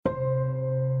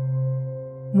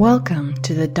Welcome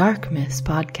to the Dark Myths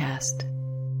Podcast.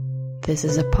 This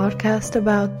is a podcast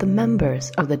about the members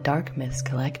of the Dark Myths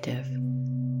Collective.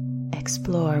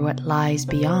 Explore what lies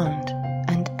beyond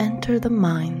and enter the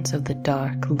minds of the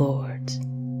Dark Lords.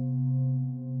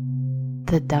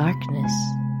 The darkness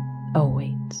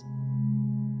awaits.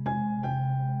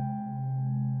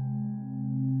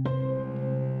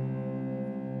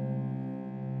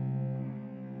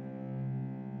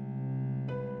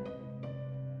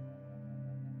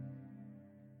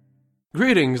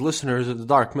 Greetings, listeners of the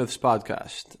Dark Myths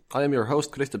Podcast. I am your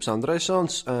host, Kristaps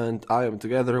Andrēsons, and I am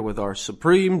together with our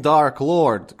Supreme Dark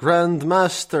Lord, Grand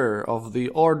Master of the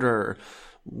Order,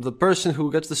 the person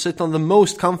who gets to sit on the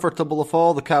most comfortable of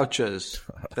all the couches,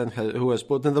 and who has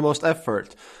put in the most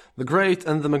effort, the great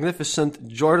and the magnificent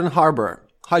Jordan Harbour.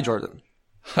 Hi, Jordan.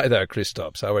 Hi there,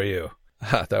 Kristaps. How are you?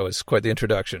 That was quite the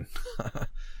introduction.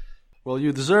 Well,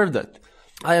 you deserved it.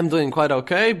 I am doing quite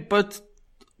okay, but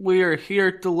we're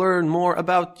here to learn more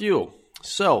about you.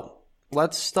 So,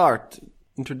 let's start.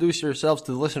 Introduce yourselves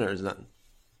to the listeners then.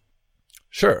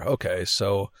 Sure. Okay.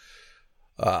 So,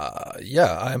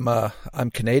 I'm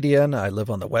Canadian. I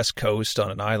live on the West Coast on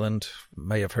an island. You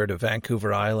may have heard of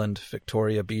Vancouver Island,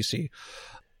 Victoria, BC.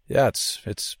 Yeah,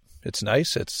 it's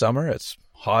nice. It's summer. It's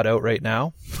hot out right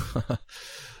now.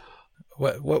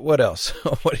 What else?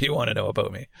 What do you want to know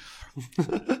about me?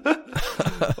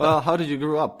 Well, how did you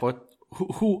grow up?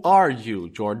 Who are you,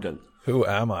 Jordan? Who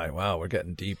am I? Wow, we're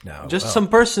getting deep now. Just some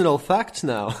personal facts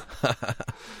now.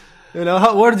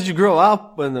 Where did you grow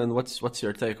up, and then what's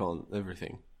your take on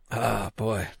everything?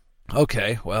 Boy.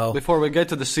 Okay, well, before we get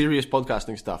to the serious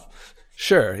podcasting stuff.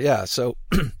 Sure, yeah. So,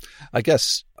 I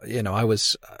guess I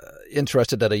was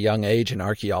interested at a young age in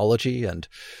archaeology, and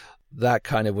that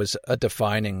kind of was a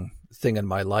defining thing in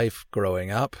my life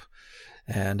growing up.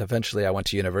 And eventually, I went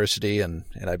to university, and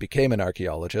I became an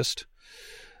archaeologist.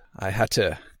 I had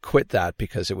to quit that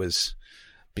because it was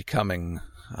becoming,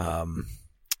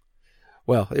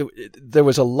 there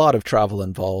was a lot of travel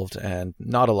involved and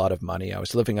not a lot of money. I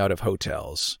was living out of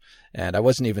hotels, and I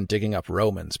wasn't even digging up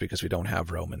Romans because we don't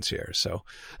have Romans here. So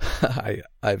I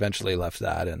eventually left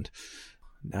that, and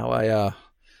now I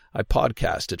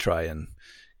podcast to try and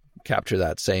capture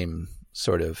that same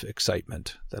sort of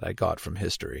excitement that I got from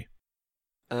history.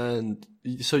 And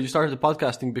so you started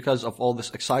podcasting because of all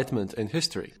this excitement in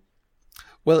history?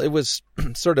 Well, it was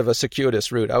sort of a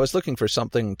circuitous route. I was looking for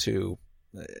something to,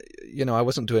 I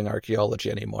wasn't doing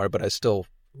archaeology anymore, but I still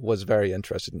was very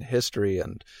interested in history,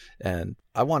 and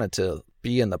I wanted to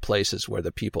be in the places where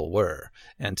the people were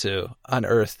and to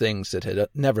unearth things that had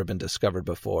never been discovered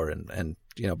before, and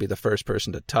be the first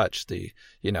person to touch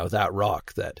that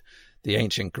rock that the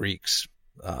ancient Greeks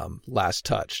last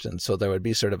touched. And so there would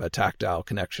be sort of a tactile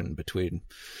connection between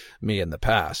me and the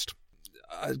past.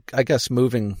 I guess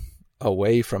moving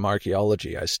away from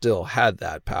archaeology, I still had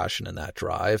that passion and that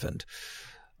drive, and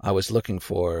I was looking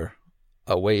for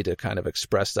a way to kind of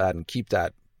express that and keep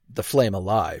the flame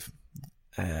alive.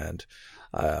 And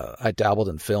I dabbled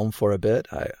in film for a bit.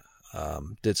 I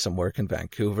did some work in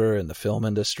Vancouver in the film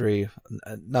industry.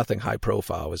 Nothing high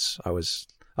profile. I was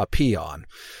a peon.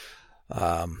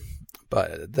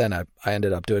 But then I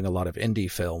ended up doing a lot of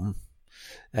indie film,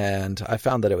 and I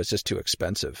found that it was just too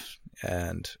expensive.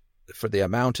 And for the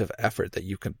amount of effort that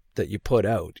you put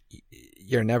out,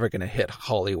 you're never going to hit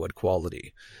Hollywood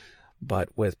quality. But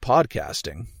with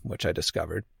podcasting, which I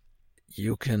discovered,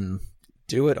 you can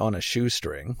do it on a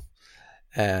shoestring,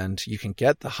 and you can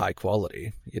get the high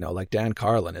quality. Like Dan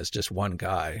Carlin is just one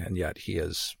guy, and yet he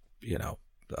is,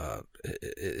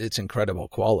 it's incredible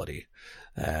quality.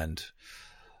 And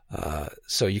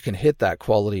so you can hit that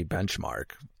quality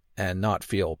benchmark and not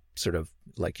feel sort of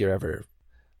like you're ever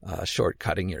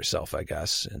shortcutting yourself, I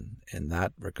guess, in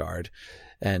that regard.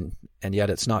 And yet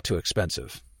it's not too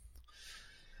expensive.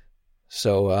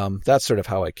 So that's sort of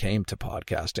how I came to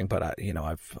podcasting. But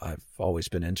I've always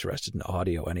been interested in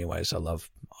audio anyways. I love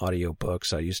audio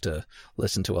books. I used to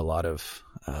listen to a lot of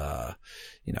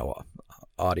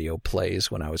audio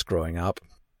plays when I was growing up.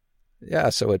 Yeah,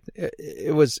 so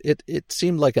it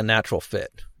seemed like a natural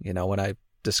fit. When I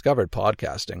discovered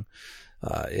podcasting,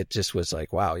 it just was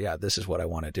like, wow, yeah, this is what I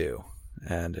want to do.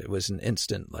 And it was an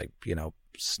instant,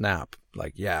 snap,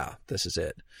 yeah, this is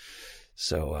it.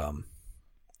 So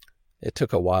it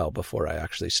took a while before I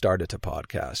actually started to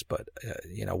podcast. But,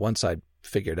 once I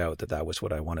figured out that was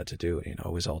what I wanted to do, it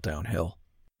was all downhill.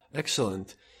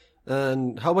 Excellent.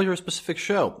 And how about your specific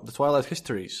show, The Twilight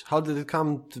Histories? How did it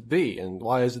come to be, and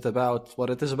why is it about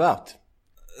what it is about?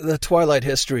 The Twilight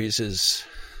Histories is,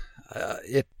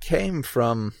 it came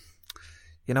from,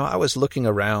 I was looking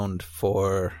around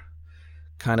for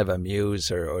kind of a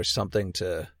muse or something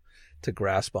to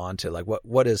grasp onto. Like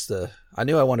what is I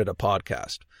knew I wanted a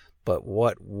podcast, but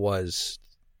what was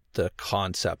the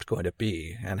concept going to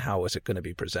be and how was it going to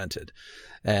be presented?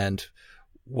 And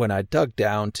when I dug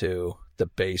down to the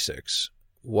basics,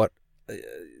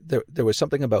 there was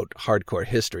something about hardcore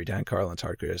history, Dan Carlin's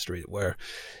hardcore history, where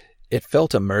it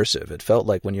felt immersive. It felt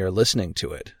like when you're listening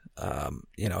to it,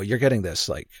 you're getting this,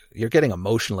 like, you're getting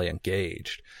emotionally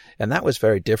engaged. And that was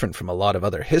very different from a lot of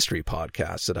other history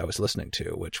podcasts that I was listening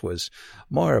to, which was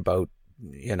more about,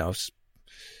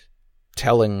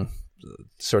 telling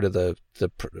sort of the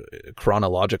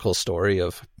chronological story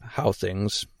of how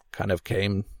things kind of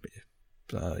came,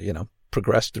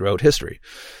 progressed throughout history.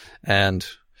 And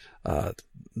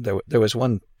there was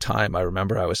one time I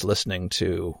remember I was listening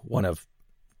to one of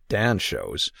Dan's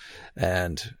shows,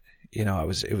 and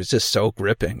it was just so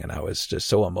gripping, and I was just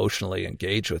so emotionally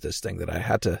engaged with this thing that I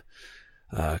had to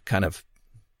kind of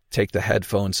take the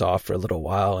headphones off for a little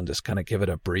while and just kind of give it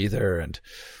a breather. And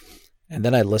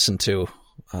then I listened to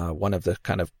one of the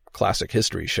kind of classic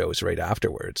history shows right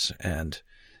afterwards, and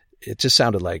it just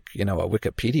sounded like, a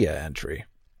Wikipedia entry.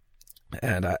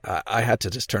 And I had to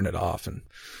just turn it off and,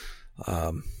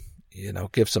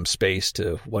 give some space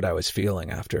to what I was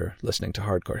feeling after listening to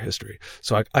hardcore history.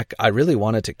 So I really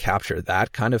wanted to capture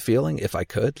that kind of feeling if I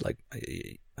could. Like,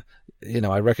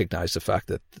 I recognize the fact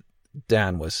that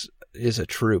Dan is a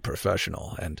true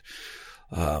professional, and,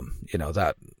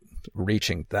 that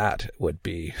reaching that would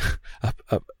be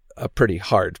a pretty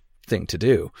hard thing to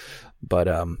do. But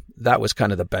that was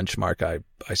kind of the benchmark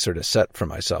I sort of set for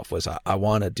myself, was I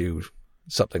want to do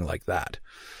something like that.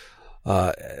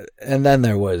 And then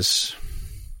there was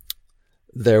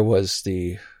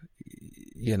the,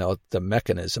 the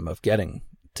mechanism of getting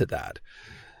to that.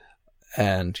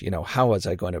 And, how was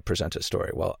I going to present a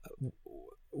story? Well,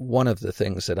 one of the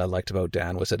things that I liked about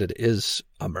Dan was that it is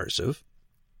immersive.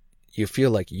 You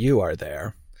feel like you are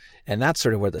there. And that's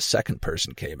sort of where the second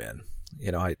person came in.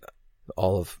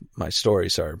 All of my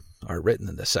stories are written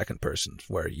in the second person,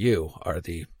 where you are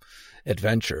the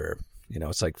adventurer.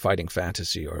 It's like fighting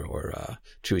fantasy or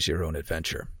choose your own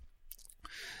adventure.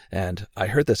 And I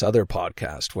heard this other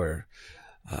podcast where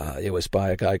it was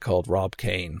by a guy called Rob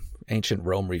Kane, Ancient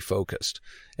Rome Refocused.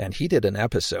 And he did an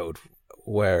episode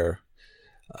where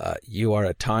you are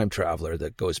a time traveler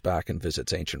that goes back and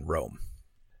visits ancient Rome.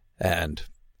 And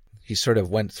he sort of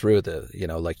went through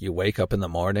like you wake up in the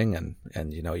morning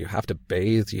and you have to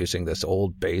bathe using this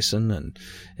old basin,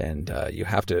 and you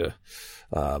have to,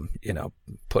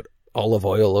 put olive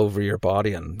oil over your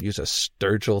body and use a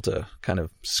sturgill to kind of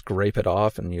scrape it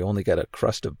off, and you only get a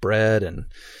crust of bread, and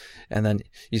then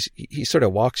he sort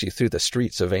of walks you through the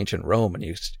streets of ancient Rome,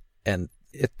 and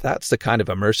that's the kind of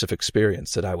immersive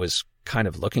experience that I was kind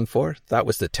of looking for. That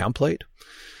was the template.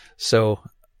 So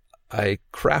I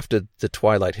crafted the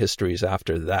Twilight Histories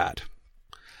after that.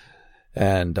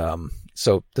 And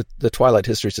so the Twilight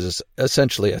Histories is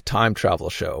essentially a time travel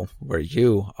show where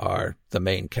you are the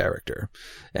main character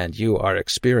and you are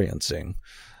experiencing,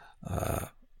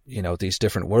 these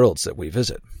different worlds that we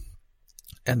visit.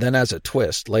 And then as a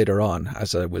twist, later on,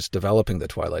 as I was developing the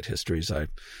Twilight Histories, I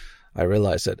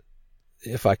realized that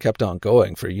if I kept on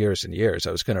going for years and years,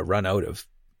 I was going to run out of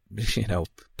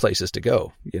places to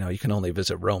go. You can only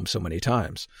visit Rome so many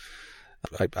times.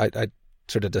 I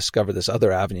sort of discovered this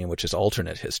other avenue, which is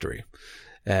alternate history.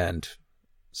 And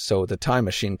so the time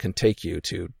machine can take you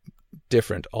to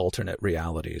different alternate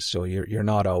realities. So you're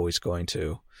not always going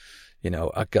to,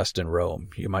 Augustan Rome.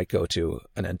 You might go to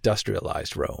an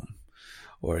industrialized Rome,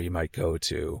 or you might go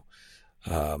to,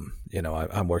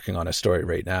 I'm working on a story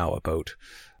right now about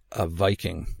a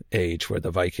Viking age where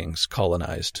the Vikings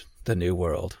colonized the New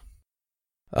World.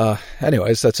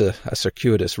 Anyways, that's a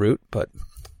circuitous route, but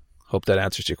hope that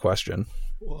answers your question.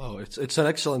 Whoa, it's an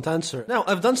excellent answer. Now,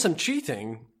 I've done some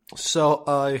cheating, so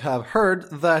I have heard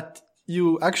that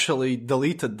you actually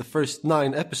deleted the first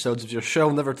 9 episodes of your show,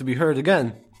 never to be heard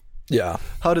again. Yeah.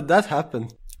 How did that happen?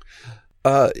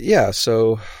 I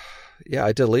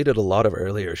deleted a lot of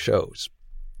earlier shows.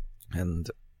 And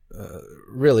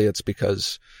really it's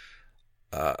because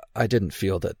I didn't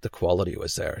feel that the quality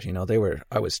was there.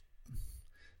 I was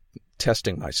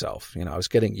testing myself. I was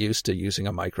getting used to using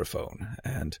a microphone,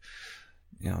 and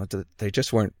they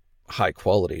just weren't high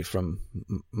quality from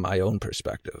my own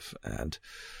perspective. And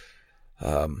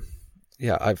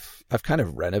I've kind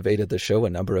of renovated the show a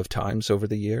number of times over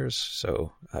the years.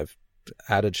 So I've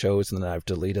added shows and then I've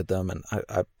deleted them, and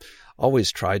I've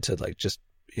always tried to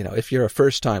if you're a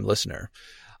first time listener,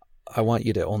 I want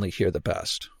you to only hear the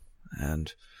best.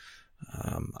 And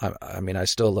I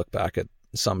still look back at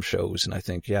some shows and I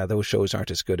think, yeah, those shows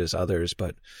aren't as good as others,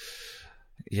 but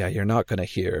yeah, you're not going to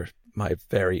hear my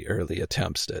very early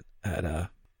attempts at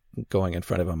going in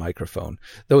front of a microphone.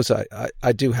 Those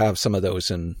I do have some of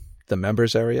those in the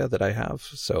members area that I have,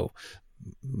 so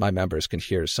my members can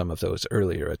hear some of those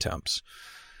earlier attempts.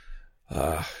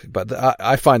 But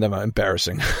I find them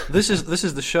embarrassing. This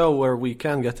is the show where we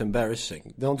can get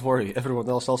embarrassing. Don't worry, everyone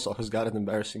else also has gotten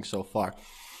embarrassing so far.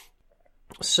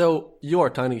 So, your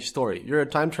tiny story. You're a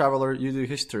time traveler, you do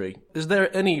history. Is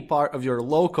there any part of your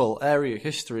local area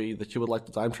history that you would like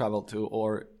to time travel to,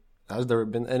 or has there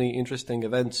been any interesting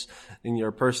events in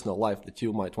your personal life that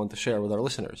you might want to share with our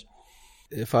listeners?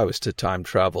 If I was to time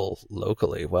travel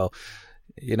locally, well,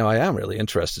 I am really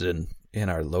interested in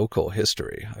our local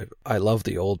history. I love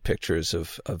the old pictures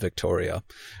of Victoria.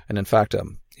 And in fact,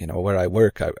 where I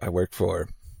work for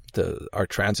our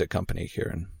transit company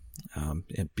here in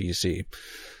BC.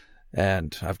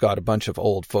 And I've got a bunch of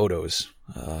old photos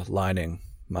lining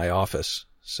my office.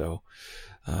 So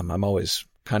I'm always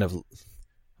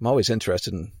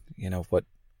interested in,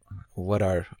 what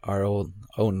our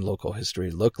own local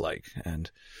history looked like.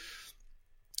 And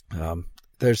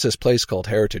there's this place called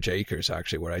Heritage Acres,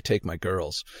 actually, where I take my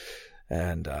girls,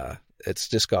 and it's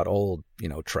just got old,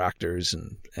 tractors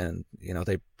and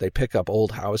they pick up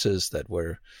old houses that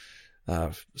were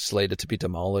slated to be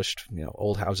demolished,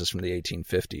 old houses from the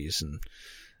 1850s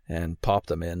and pop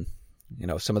them in,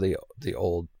 some of the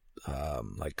old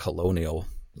like colonial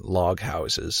log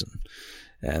houses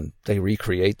and they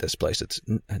recreate this place.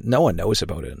 No one knows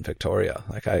about it in Victoria.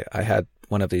 Like I had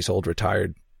one of these old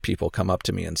retired people come up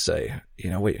to me and say,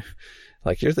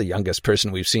 you're the youngest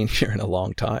person we've seen here in a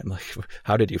long time. Like,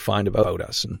 how did you find about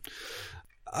us? And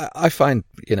I find,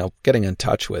 getting in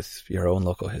touch with your own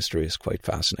local history is quite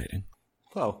fascinating.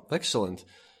 Wow, excellent.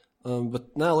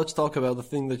 But now let's talk about the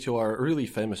thing that you are really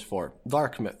famous for,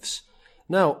 dark myths.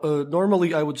 Now,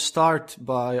 normally I would start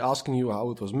by asking you how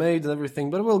it was made and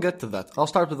everything, but we'll get to that. I'll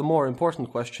start with a more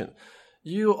important question.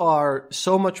 You are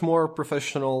so much more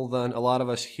professional than a lot of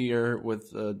us here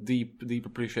with deep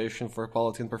appreciation for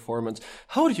quality and performance.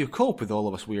 How do you cope with all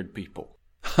of us weird people?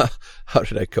 How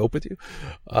did I cope with you?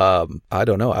 I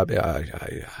don't know.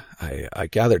 I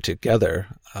gathered together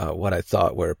what I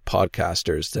thought were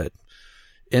podcasters that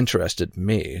interested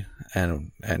me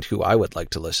and who I would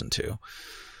like to listen to.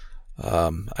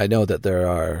 I know that there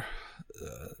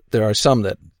are some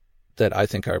that I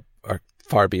think are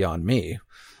far beyond me.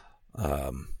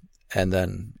 And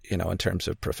then, in terms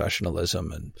of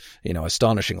professionalism and,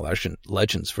 Astonishing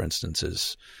Legends, for instance,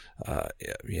 is,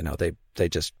 they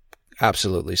just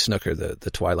absolutely snooker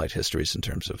the Twilight histories in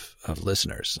terms of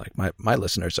listeners. Like my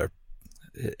listeners are,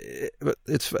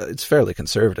 it's fairly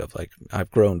conservative. Like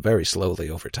I've grown very slowly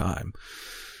over time,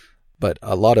 but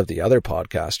a lot of the other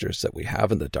podcasters that we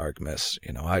have in the Dark Myths,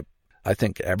 I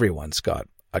think everyone's got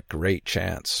a great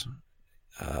chance,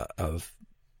 of,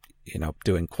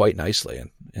 doing quite nicely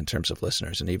in terms of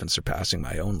listeners and even surpassing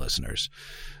my own listeners.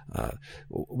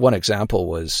 One example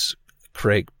was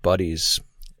Craig Buddy's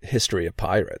History of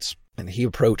Pirates. And he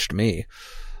approached me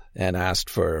and asked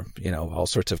for, all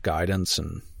sorts of guidance.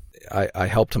 And I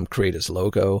helped him create his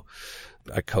logo.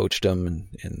 I coached him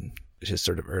in his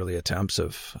sort of early attempts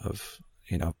of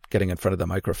getting in front of the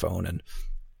microphone. And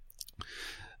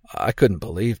I couldn't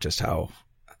believe just how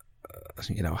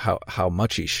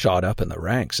much he shot up in the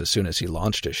ranks as soon as he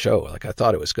launched his show. Like I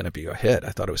thought it was going to be a hit. I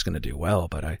thought it was going to do well,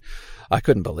 but I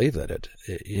couldn't believe that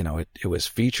it was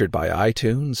featured by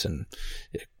iTunes and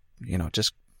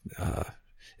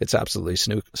it's absolutely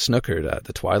snookered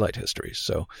the Twilight histories.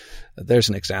 So there's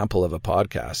an example of a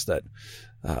podcast that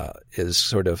is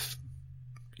sort of,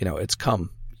 it's come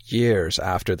years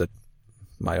after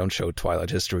my own show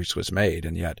Twilight Histories was made,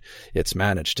 and yet it's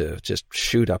managed to just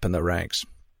shoot up in the ranks.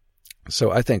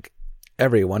 So I think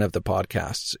every one of the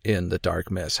podcasts in the Dark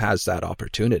Myths has that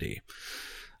opportunity.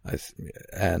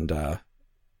 And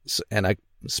I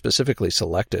specifically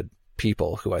selected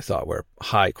people who I thought were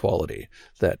high quality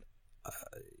that,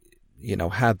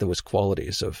 had those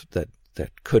qualities that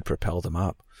could propel them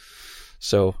up.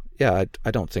 So yeah, I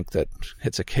don't think that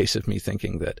it's a case of me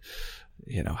thinking that,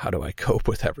 how do I cope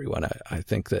with everyone? I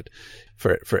think that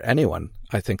for anyone,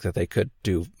 I think that they could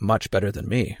do much better than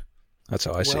me. That's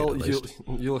how I see it, at least.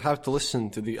 You'll have to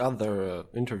listen to the other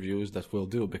interviews that we'll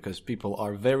do because people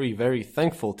are very, very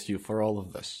thankful to you for all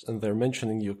of this. And they're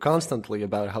mentioning you constantly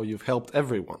about how you've helped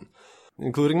everyone.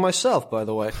 including myself, by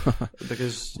the way,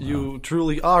 because you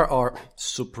truly are our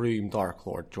Supreme Dark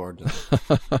Lord, Jordan.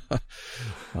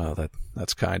 Well,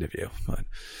 that's kind of you. But,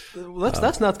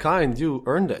 that's not kind. You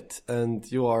earned it, and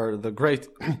you are the great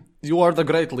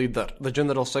leader, the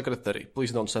General Secretary.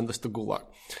 Please don't send us to Gulag.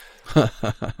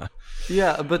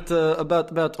 Yeah, but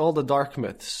about all the dark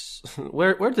myths,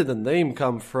 where did the name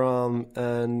come from,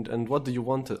 and what do you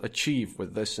want to achieve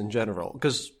with this in general?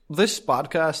 Because this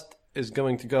podcast is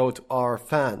going to go to our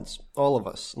fans, all of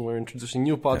us, and we're introducing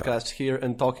new podcasts here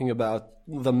and talking about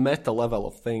the meta level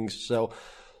of things. So,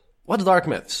 what's dark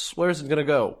myths? Where is it going to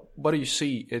go? What do you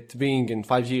see it being in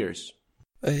 5 years?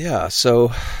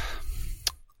 So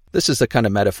this is the kind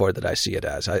of metaphor that I see it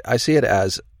as. I see it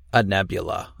as a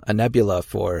nebula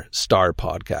for star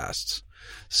podcasts.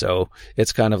 So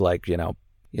it's kind of like,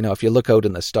 if you look out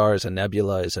in the stars, a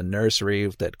nebula is a nursery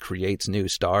that creates new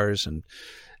stars.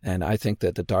 And I think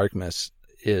that the Dark Myths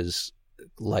is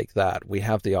like that. We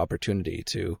have the opportunity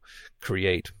to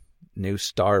create new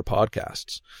star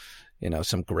podcasts,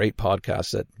 some great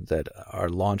podcasts that are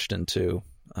launched into,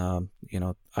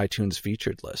 iTunes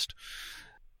featured list.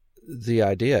 The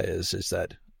idea is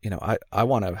that, I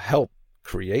want to help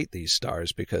create these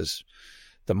stars, because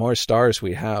the more stars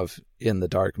we have in the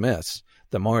Dark Myths,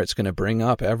 the more it's going to bring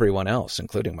up everyone else,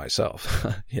 including myself.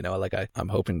 I'm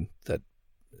hoping that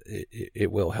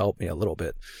it will help me a little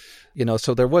bit.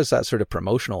 So there was that sort of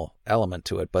promotional element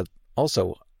to it, but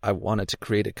also I wanted to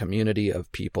create a community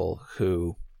of people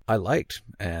who I liked.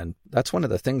 And that's one of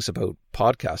the things about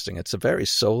podcasting. It's a very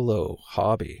solo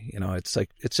hobby. It's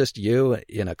just you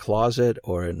in a closet,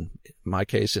 or in my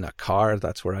case, in a car.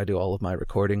 That's where I do all of my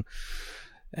recording.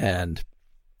 And,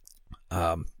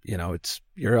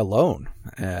 you're alone,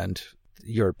 and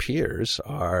your peers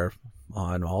are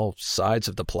on all sides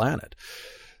of the planet.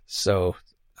 So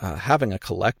having a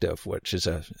collective, which is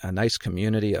a nice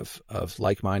community of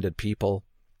like-minded people,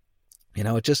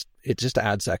 it just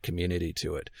adds that community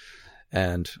to it.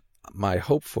 And my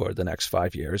hope for the next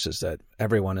 5 years is that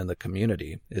everyone in the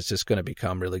community is just going to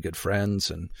become really good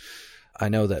friends. And I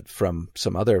know that from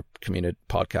some other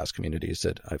podcast communities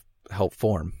that I've helped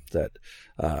form, that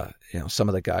some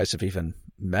of the guys have even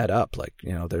met up.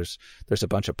 There's a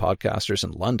bunch of podcasters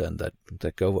in London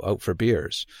that go out for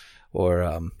beers, or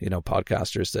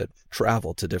podcasters that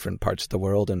travel to different parts of the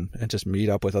world and just meet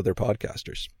up with other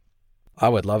podcasters. I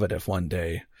would love it if one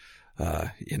day,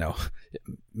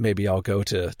 maybe I'll go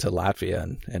to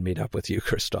Latvia and meet up with you,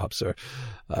 Kristaps, or,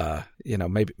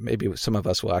 maybe some of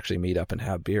us will actually meet up and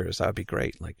have beers. That'd be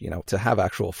great. To have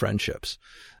actual friendships.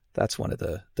 That's one of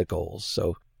the goals.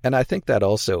 So, and I think that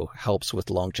also helps with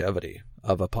longevity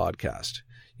of a podcast.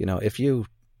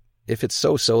 If it's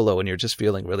so solo and you're just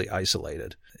feeling really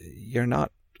isolated, you're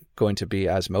not going to be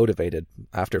as motivated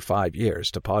after 5 years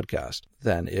to podcast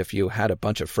than if you had a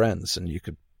bunch of friends and you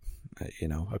could,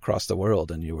 across the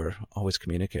world, and you were always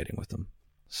communicating with them.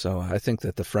 So I think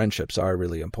that the friendships are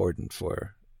really important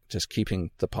for just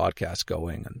keeping the podcast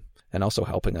going, and also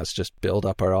helping us just build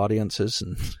up our audiences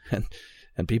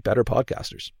and be better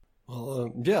podcasters.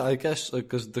 Well, I guess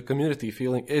because the community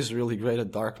feeling is really great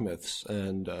at Dark Myths,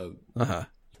 and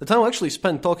the time I actually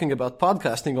spent talking about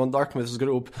podcasting on Dark Myths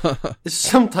group is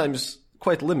sometimes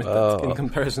quite limited in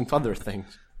comparison to other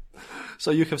things. So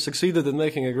you have succeeded in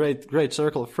making a great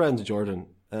circle of friends, Jordan,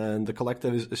 and the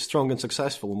collective is strong and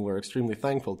successful, and we're extremely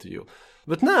thankful to you.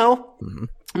 But now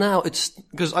it's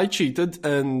because I cheated,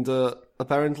 and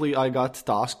apparently I got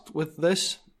tasked with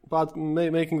this,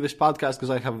 making this podcast,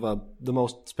 because I have the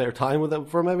most spare time with it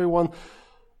from everyone.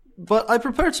 But I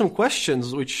prepared some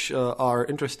questions which are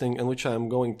interesting, and which I'm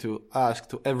going to ask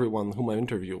to everyone whom I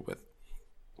interview with.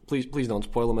 Please don't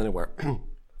spoil them anywhere.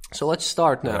 So let's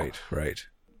start now. Right.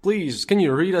 Please, can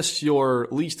you read us your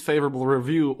least favorable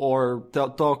review, or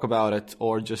talk about it,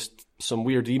 or just some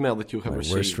weird email that you have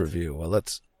received? Worst review. Well,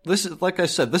 This is, like I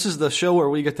said, this is the show where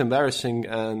we get embarrassing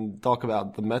and talk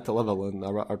about the meta level and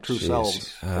our true selves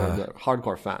for the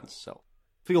hardcore fans. So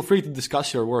feel free to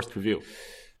discuss your worst review.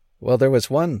 Well, there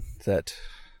was one that,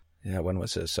 when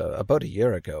was this? About a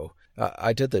year ago.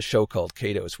 I did this show called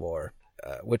Cato's War,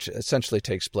 which essentially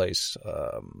takes place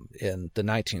in the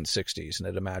 1960s, and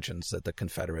it imagines that the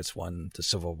Confederates won the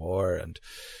Civil War,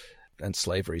 and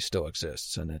slavery still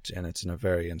exists, and it's in a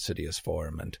very insidious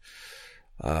form. And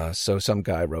so some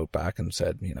guy wrote back and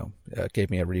said,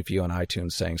 gave me a review on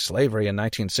iTunes saying, "Slavery in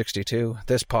 1962,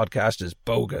 this podcast is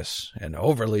bogus and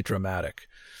overly dramatic.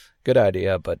 Good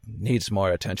idea, but needs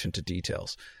more attention to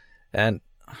details." And,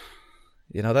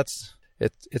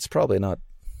 it's probably not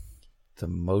the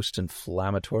most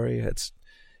inflammatory. It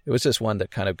was just one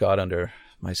that kind of got under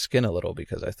my skin a little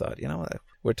because I thought,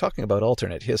 we're talking about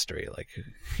alternate history. Like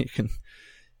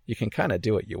you can kind of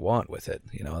do what you want with it.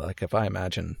 Like if I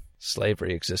imagine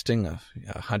slavery existing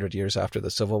 100 years after the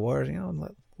Civil War,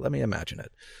 let me imagine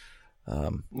it.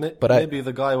 But maybe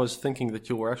the guy was thinking that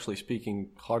you were actually speaking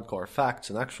hardcore facts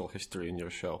and actual history in your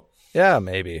show. Yeah,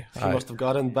 maybe. He must have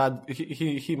gotten bad.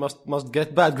 He must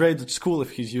get bad grades at school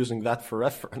if he's using that for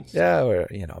reference. Yeah, or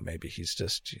maybe he's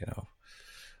just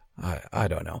I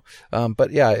don't know.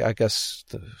 But yeah, I guess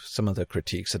some of the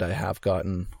critiques that I have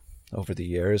gotten over the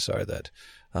years are that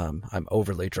I'm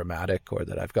overly dramatic, or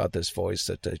that I've got this voice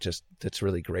that's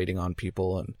really grating on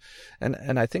people,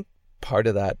 and I think part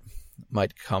of that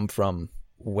might come from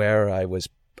where I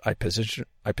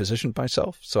positioned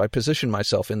myself. So I positioned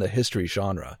myself in the history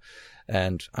genre,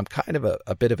 and I'm kind of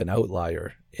a bit of an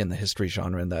outlier in the history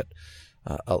genre in that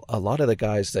a lot of the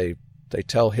guys they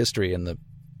tell history in the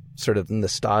sort of in the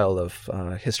style of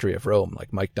History of Rome,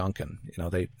 like Mike Duncan.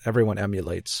 Everyone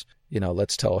emulates.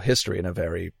 Let's tell history in a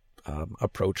very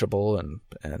approachable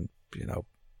and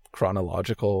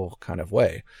chronological kind of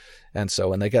way. And so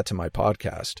when they get to my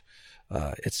podcast,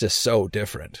 it's just so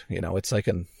different. It's like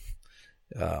an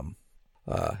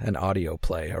audio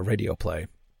play, a radio play.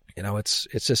 It's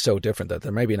just so different that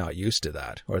they're maybe not used to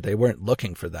that, or they weren't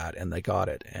looking for that and they got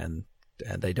it and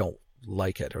they don't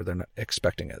like it, or they're not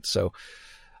expecting it. So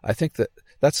I think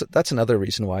that's another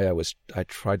reason why I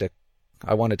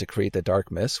wanted to create the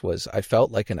Dark Myths. Was I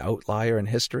felt like an outlier in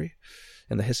history,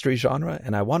 in the history genre,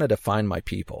 and I wanted to find my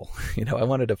people. I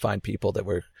wanted to find people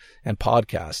and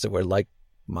podcasts that were like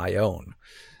my own,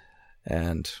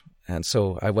 and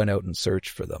so I went out and searched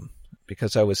for them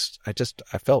because I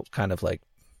felt kind of like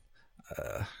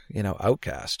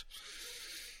outcast.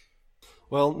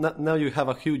 Well, now you have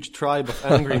a huge tribe of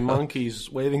angry monkeys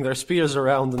waving their spears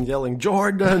around and yelling,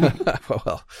 "Jordan!"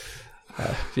 Well,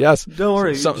 yes. Don't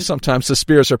worry. Sometimes the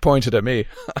spears are pointed at me.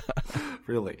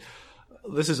 Really.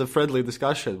 This is a friendly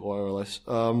discussion, more or less.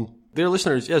 Dear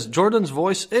listeners, yes, Jordan's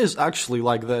voice is actually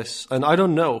like this, and I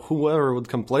don't know whoever would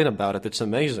complain about it. It's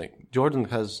amazing. Jordan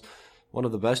has one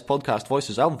of the best podcast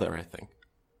voices out there, I think.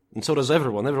 And so does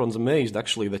everyone. Everyone's amazed,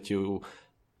 actually, that you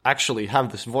actually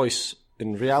have this voice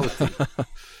in reality.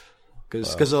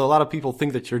 Because a lot of people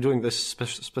think that you're doing this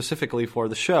specifically for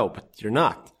the show, but you're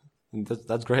not. And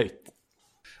that's great.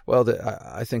 Well,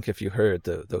 I think if you heard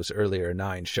those earlier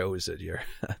 9 shows that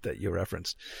you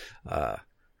referenced, I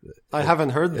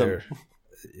haven't heard them.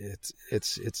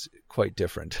 It's quite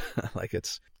different.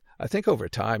 I think over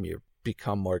time you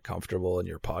become more comfortable in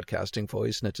your podcasting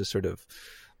voice, and it just sort of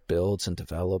builds and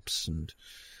develops,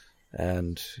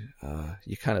 and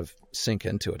you kind of sink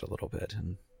into it a little bit.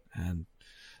 And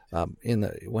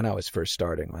when I was first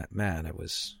starting,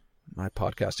 my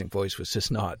podcasting voice was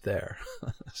just not there.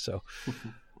 So.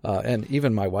 And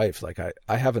even my wife,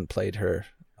 I haven't played her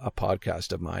a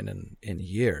podcast of mine in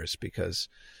years because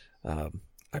I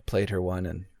played her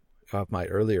one of my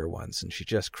earlier ones, and she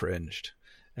just cringed.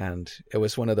 And it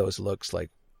was one of those looks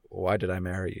like, why did I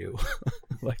marry you?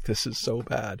 Like, this is so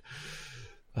bad.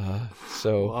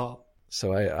 So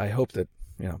I hope that,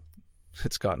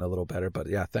 it's gotten a little better. But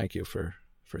yeah, thank you for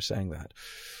saying that.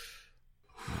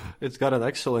 It's got an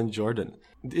excellent Jordan.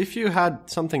 If you had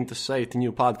something to say to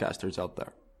new podcasters out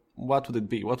there, what would it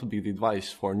be? What would be the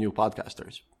advice for new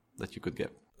podcasters that you could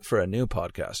give? For a new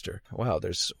podcaster, wow,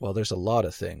 there's a lot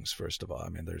of things. First of all, I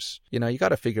mean, you got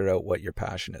to figure out what your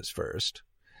passion is first,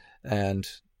 and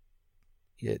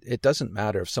it doesn't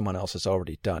matter if someone else has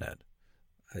already done it.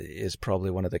 Is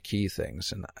probably one of the key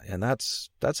things, and that's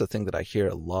the thing that I hear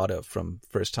a lot of from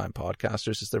first time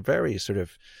podcasters is they're very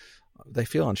they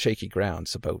feel on shaky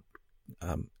grounds about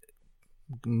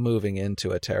moving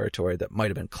into a territory that might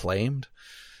have been claimed.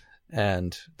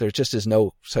 And there just is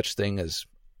no such thing as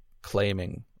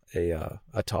claiming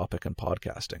a topic in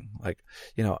podcasting. Like,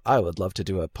 I would love to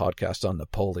do a podcast on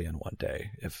Napoleon one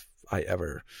day if I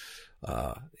ever,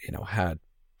 had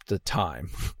the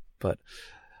time. But,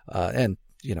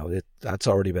 that's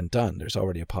already been done. There's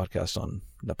already a podcast on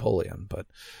Napoleon. But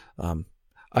I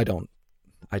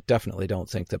definitely don't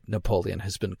think that Napoleon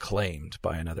has been claimed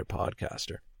by another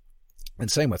podcaster.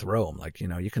 And same with Rome.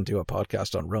 You can do a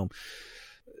podcast on Rome.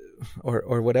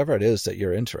 Or whatever it is that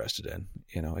you're interested in.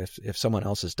 If someone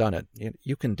else has done it,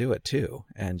 you can do it too,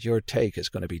 and your take is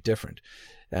going to be different.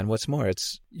 And what's more,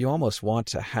 you almost want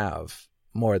to have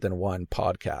more than one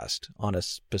podcast on a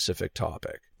specific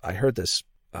topic. I heard this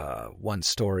one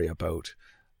story about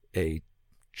a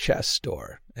chess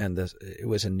store, and it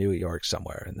was in New York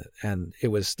somewhere, and it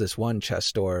was this one chess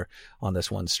store on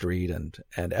this one street,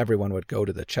 and everyone would go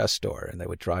to the chess store, and they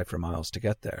would drive for miles to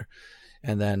get there,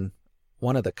 and then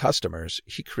one of the customers,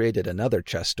 he created another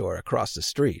chess store across the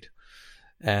street.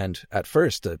 And at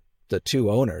first, the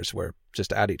two owners were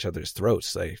just at each other's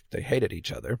throats. They hated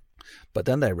each other. But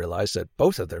then they realized that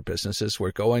both of their businesses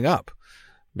were going up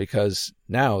because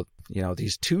now,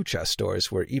 these two chess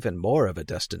stores were even more of a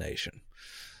destination.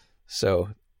 So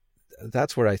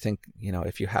that's where I think,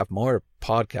 if you have more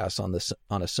podcasts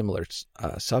on a similar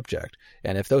subject,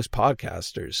 and if those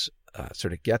podcasters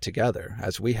sort of get together,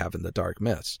 as we have in the Dark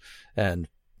Myths, and,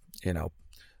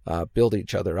 build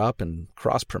each other up and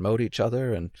cross-promote each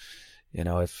other, and,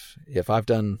 if I've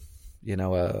done,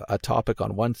 a topic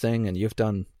on one thing and you've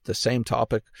done the same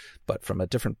topic, but from a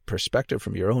different perspective,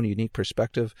 from your own unique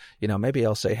perspective, maybe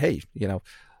I'll say, hey,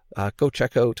 go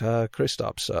check out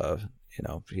Kristaps.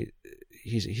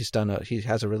 He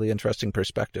has a really interesting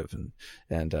perspective,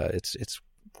 and it's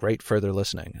great further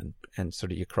listening, and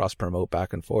sort of you cross promote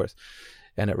back and forth,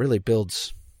 and it really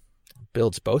builds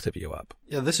both of you up.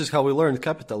 Yeah, this is how we learned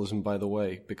capitalism, by the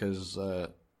way, because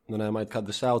then I might cut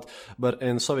this out, but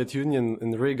in Soviet Union,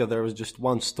 in Riga, there was just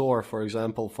one store, for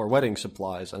example, for wedding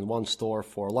supplies and one store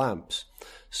for lamps.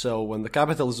 So when the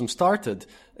capitalism started,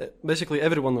 basically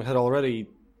everyone had already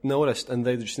noticed, and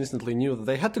they just instantly knew that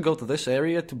they had to go to this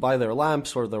area to buy their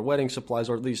lamps or their wedding supplies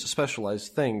or these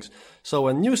specialized things. So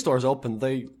when new stores opened,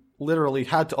 they literally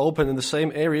had to open in the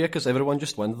same area because everyone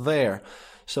just went there.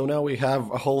 So now we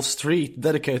have a whole street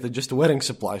dedicated just to wedding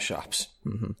supply shops.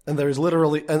 Mm-hmm. And there is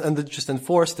literally, and they just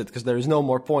enforced it because there is no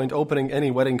more point opening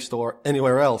any wedding store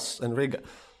anywhere else in Riga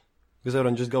because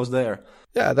everyone just goes there.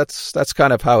 Yeah, that's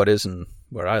kind of how it is in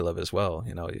where I live as well.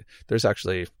 There's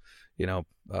actually,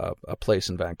 a place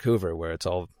in Vancouver where it's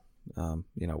all,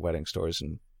 wedding stores,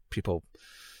 and people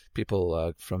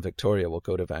from Victoria will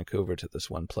go to Vancouver to this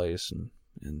one place,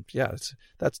 and yeah,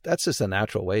 that's just a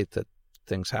natural way that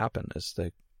things happen, is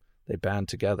they band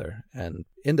together, and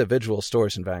individual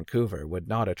stores in Vancouver would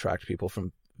not attract people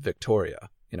from Victoria,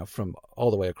 from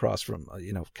all the way across from,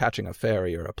 catching a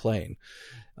ferry or a plane,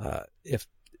 if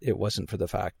it wasn't for the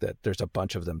fact that there's a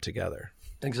bunch of them together.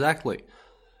 Exactly.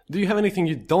 Do you have anything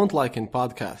you don't like in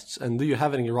podcasts? And do you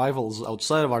have any rivals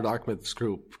outside of our Dark Myths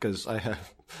group? Because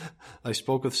I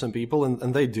spoke with some people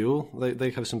and they do.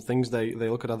 They have some things they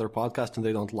look at other podcasts and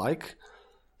they don't like.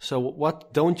 So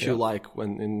what don't you like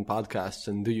when in podcasts?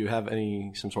 And do you have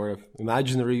some sort of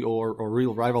imaginary or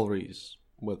real rivalries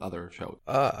with other shows?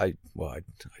 I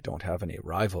don't have any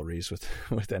rivalries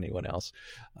with anyone else.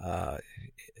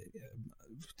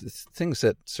 Things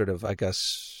that sort of, I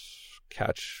guess,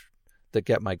 that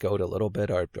get my goat a little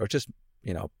bit are just,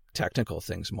 technical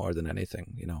things more than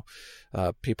anything.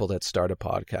 People that start a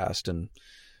podcast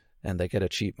and they get a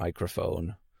cheap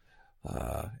microphone.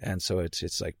 And so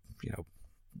it's like,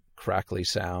 crackly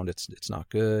sound. It's not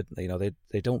good.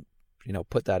 They don't,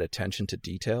 put that attention to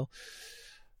detail.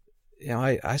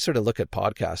 I sort of look at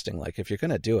podcasting, like, if you're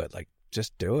going to do it, like,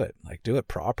 just do it, like, do it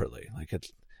properly. Like,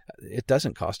 it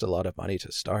doesn't cost a lot of money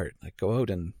to start. Like, go out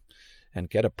and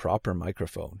get a proper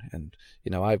microphone. And,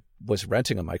 I was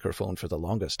renting a microphone for the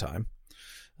longest time,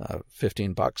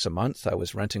 $15 a month. I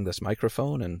was renting this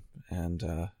microphone and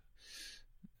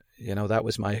that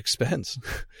was my expense.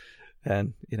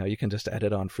 And, you can just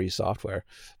edit on free software,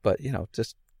 but,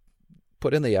 just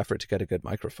put in the effort to get a good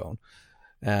microphone,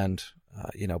 and,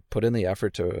 put in the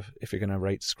effort to, if you're going to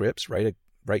write scripts, write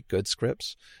good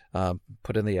scripts,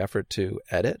 put in the effort to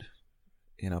edit.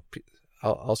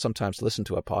 I'll sometimes listen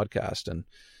to a podcast and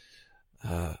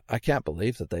I can't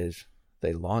believe that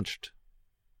they launched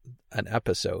an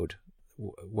episode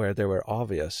where there were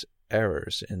obvious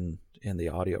errors in the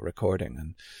audio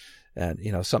recording,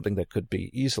 and something that could be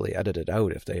easily edited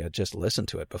out if they had just listened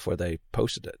to it before they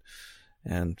posted it.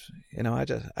 And I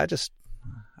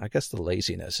guess the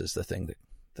laziness is the thing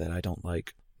that I don't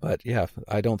like. But yeah,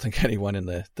 I don't think anyone in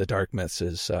the Dark Myths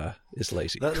is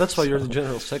lazy. That's why you're the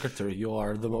general secretary. You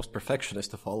are the most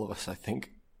perfectionist of all of us, I think.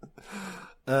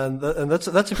 And that's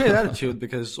a great attitude,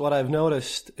 because what I've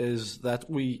noticed is that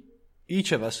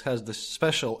each of us has this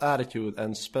special attitude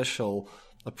and special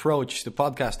approach to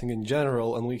podcasting in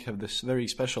general, and we have this very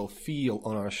special feel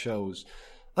on our shows.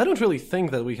 I don't really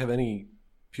think that we have any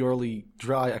purely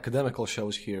dry academical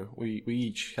shows here. We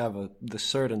each have this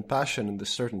certain passion and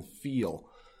this certain feel.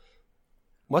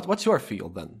 What's your feel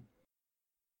then?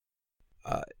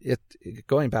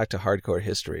 Going back to hardcore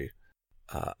history,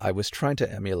 I was trying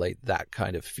to emulate that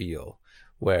kind of feel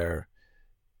where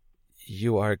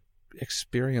you are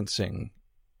experiencing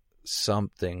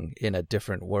something in a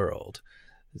different world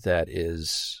that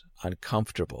is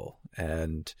uncomfortable,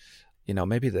 and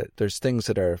maybe there's things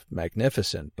that are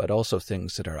magnificent, but also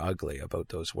things that are ugly about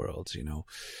those worlds.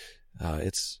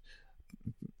 It's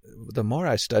the more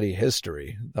I study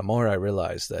history, the more I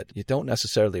realize that you don't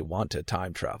necessarily want to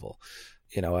time travel.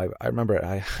 You know, I remember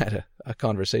I had a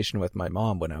conversation with my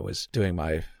mom when I was doing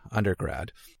my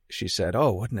undergrad. She said,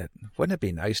 "Oh, wouldn't it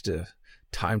be nice to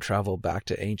time travel back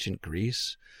to ancient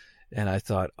Greece?" And I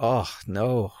thought, oh,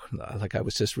 no, like I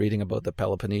was just reading about the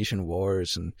Peloponnesian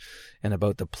Wars and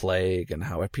about the plague and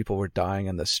how people were dying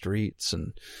in the streets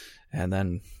and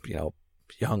then, you know,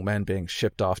 young men being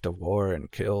shipped off to war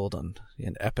and killed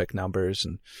in epic numbers.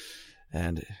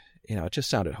 And, you know, it just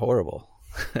sounded horrible.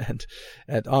 and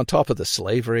on top of the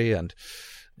slavery and,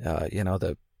 you know,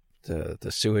 the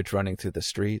sewage running through the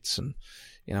streets. And,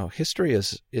 you know, history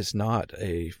is not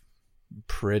a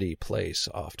pretty place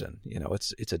often. You know,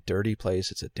 it's a dirty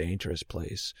place. It's a dangerous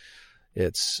place.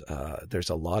 It's there's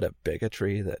a lot of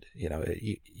bigotry that, you know,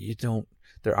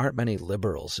 there aren't many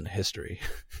liberals in history.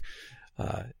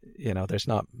 You know, there's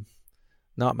not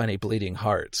many bleeding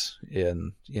hearts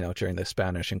in, you know, during the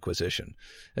Spanish Inquisition,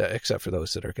 except for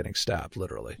those that are getting stabbed,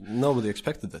 literally. Nobody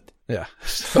expected it. Yeah.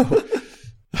 So,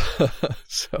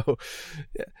 so,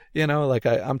 you know, like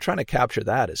I'm trying to capture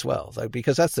that as well, like,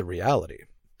 because that's the reality.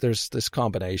 There's this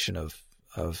combination of,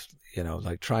 you know,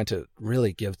 like trying to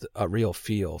really give a real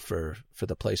feel for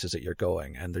the places that you're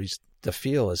going. And the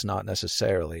feel is not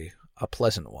necessarily a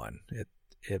pleasant one.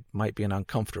 It might be an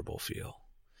uncomfortable feel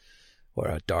or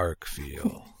a dark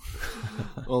feel.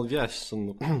 Well, yes,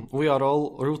 and we are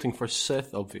all rooting for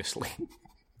Sith, obviously.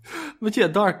 But yeah,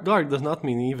 dark does not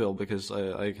mean evil, because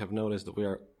I have noticed that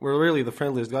we're really the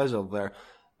friendliest guys out there.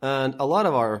 And a lot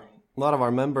of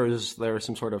our members, they're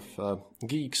some sort of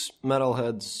geeks,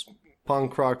 metalheads,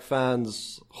 punk rock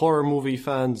fans, horror movie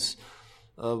fans.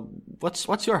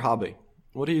 What's your hobby?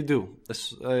 What do you do?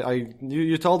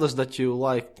 You told us that you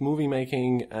liked movie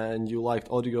making and you liked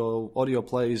audio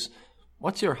plays.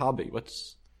 What's your hobby?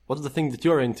 What's the thing that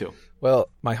you're into? Well,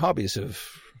 my hobbies have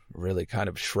really kind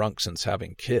of shrunk since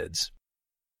having kids.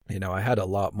 You know, I had a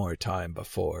lot more time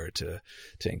before to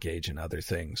engage in other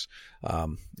things.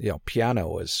 You know, piano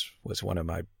was one of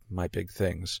my big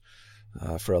things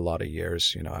for a lot of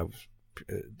years. You know,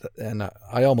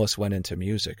 I almost went into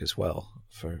music as well.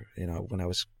 For, you know, when I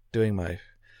was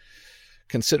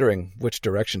considering which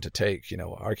direction to take, you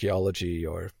know, archaeology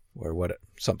or what,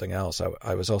 something else,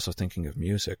 I was also thinking of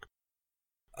music.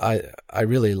 I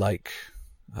really like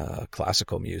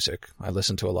classical music. I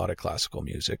listen to a lot of classical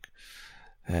music,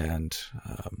 and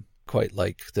quite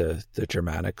like the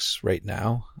Germanics right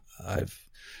now.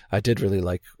 I did really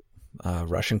like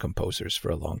Russian composers for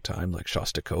a long time, like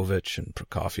Shostakovich and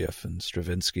Prokofiev and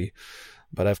Stravinsky,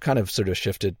 but I've kind of sort of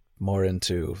shifted more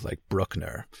into like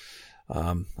Bruckner.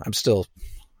 I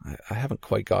haven't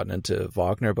quite gotten into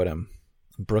Wagner, but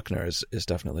Bruckner is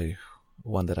definitely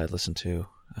one that I listen to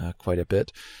quite a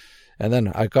bit. And then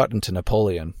I got into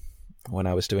Napoleon when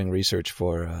I was doing research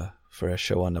for a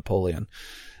show on Napoleon.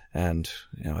 And,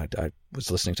 you know, I was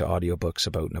listening to audiobooks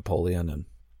about Napoleon,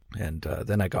 and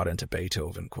then I got into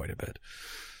Beethoven quite a bit.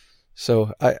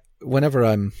 So whenever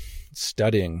I'm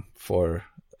studying for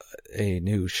a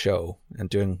new show and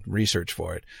doing research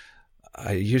for it,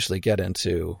 I usually get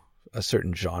into a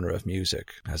certain genre of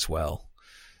music as well.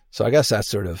 So I guess that's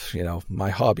sort of, you know, my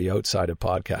hobby outside of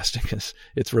podcasting.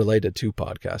 It's related to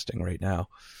podcasting right now.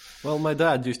 Well, my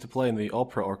dad used to play in the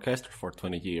opera orchestra for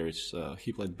 20 years.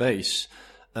 He played bass,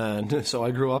 and so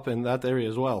I grew up in that area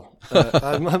as well.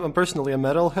 I'm personally a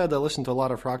metalhead. I listen to a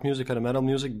lot of rock music and metal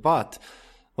music, but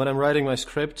when I'm writing my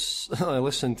scripts, I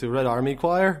listen to Red Army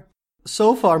Choir.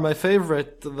 So far, my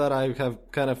favorite that I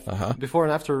have kind of before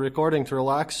and after recording to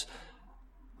relax,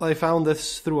 I found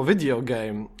this through a video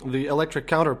game, the Electric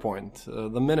Counterpoint,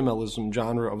 the minimalism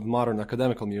genre of modern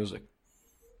academical music.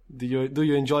 Do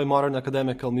you enjoy modern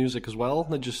academical music as well,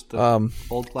 not just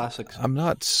old classics? I'm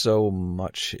not so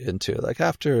much into it. Like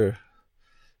after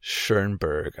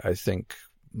Schoenberg, I think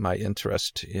my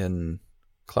interest in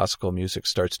classical music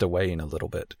starts to wane a little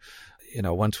bit. You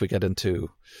know, once we get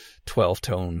into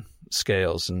 12-tone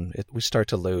scales and we start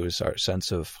to lose our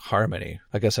sense of harmony,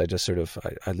 I guess I just sort of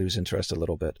I lose interest a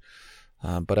little bit.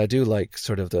 But I do like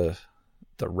sort of the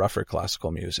rougher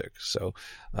classical music. So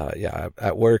yeah,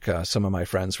 at work, some of my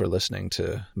friends were listening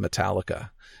to Metallica,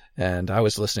 and I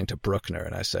was listening to Bruckner,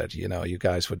 and I said, you know, you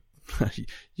guys would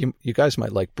you guys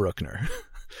might like Bruckner.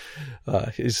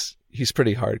 He's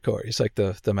pretty hardcore. He's like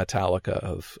the Metallica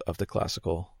of the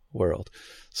classical world.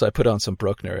 So I put on some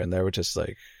Bruckner, and they were just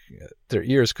like, their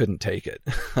ears couldn't take it.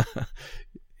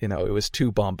 You know, it was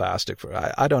too bombastic for.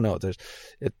 I don't know.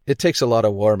 It takes a lot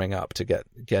of warming up to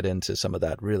get into some of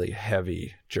that really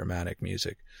heavy Germanic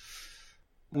music.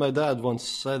 My dad once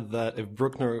said that if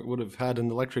Bruckner would have had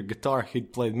an electric guitar,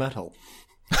 he'd play metal.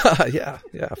 Yeah,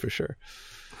 for sure.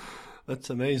 That's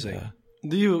amazing. Yeah.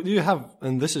 Do you have,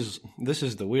 and this is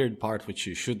the weird part which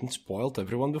you shouldn't spoil to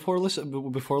everyone before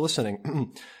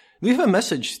listening. Do you have a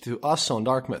message to us on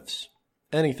Dark Myths?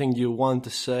 Anything you want to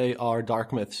say, our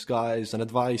Dark Myths guys, an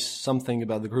advice, something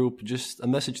about the group, just a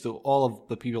message to all of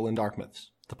the people in Dark Myths,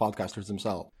 the podcasters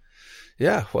themselves?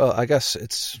 Yeah, well, I guess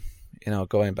it's,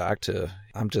 going back to,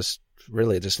 I'm just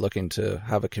really just looking to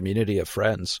have a community of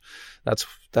friends.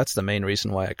 That's the main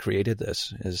reason why I created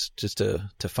this, is just to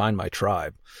find my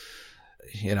tribe.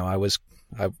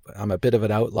 I'm a bit of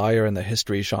an outlier in the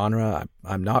history genre.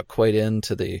 I'm not quite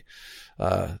into the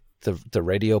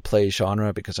radio play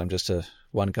genre because I'm just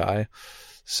one guy.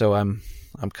 So I'm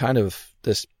kind of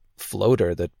this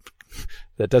floater that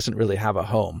doesn't really have a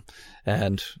home.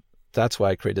 And that's why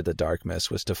I created the Dark Myths,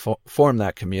 was to form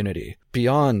that community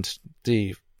beyond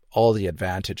all the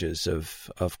advantages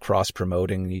of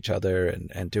cross-promoting each other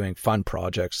and doing fun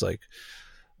projects like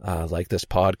this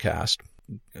podcast.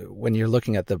 When you're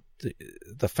looking at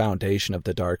the foundation of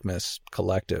the Dark Myths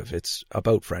Collective, it's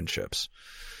about friendships.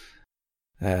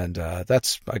 And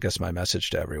that's, I guess, my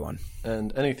message to everyone.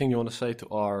 And anything you want to say to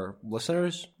our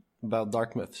listeners about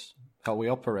Dark Myths, how we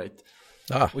operate?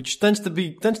 Which tends to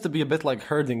be a bit like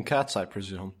herding cats, I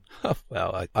presume.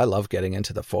 Well, I love getting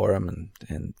into the forum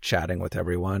and chatting with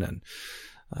everyone, and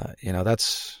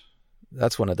that's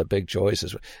one of the big joys.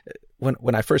 Is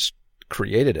when I first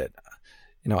created it,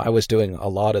 I was doing a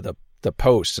lot of the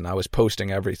posts, and I was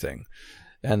posting everything,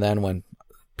 and then when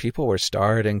people were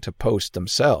starting to post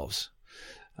themselves,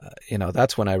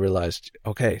 that's when I realized,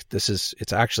 okay,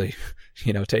 it's actually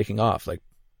taking off. Like,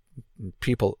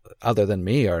 people other than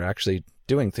me are actually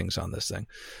doing things on this thing.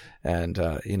 And,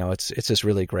 it's just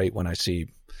really great when I see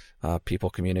people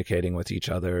communicating with each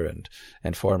other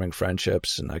and forming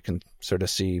friendships. And I can sort of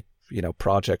see,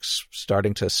 projects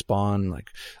starting to spawn, like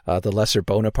the Lesser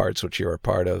Bonapartes, which you were a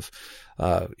part of,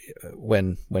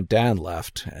 when Dan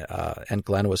left and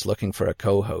Glenn was looking for a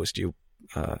co-host, you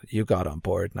got on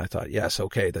board. And I thought, yes,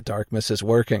 okay, the Dark Myths is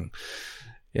working.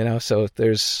 So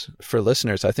for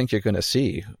listeners, I think you're going to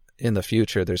see in the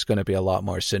future, there's going to be a lot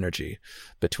more synergy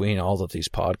between all of these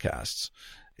podcasts.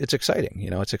 It's exciting.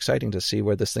 It's exciting to see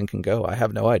where this thing can go. I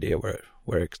have no idea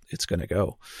where it's going to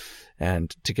go. And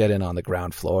to get in on the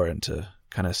ground floor and to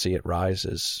kind of see it rise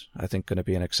is, I think, going to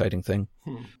be an exciting thing.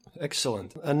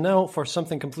 Excellent. And now for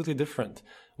something completely different.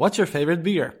 What's your favorite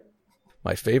beer?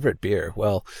 My favorite beer?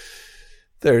 Well,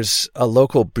 there's a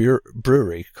local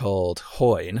brewery called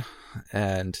Hoyne,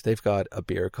 and they've got a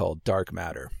beer called Dark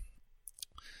Matter.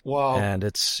 Wow. And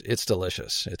it's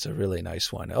delicious. It's a really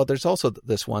nice one. Oh, there's also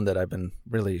this one that I've been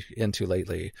really into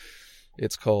lately.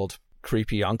 It's called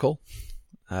Creepy Uncle.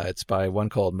 It's by one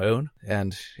called Moon,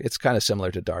 and it's kind of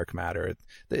similar to Dark Matter.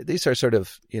 These are sort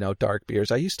of, dark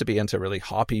beers. I used to be into really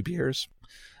hoppy beers.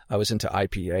 I was into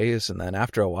IPAs, and then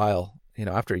after a while,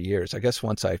 after years, I guess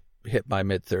once I hit my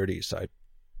mid-30s,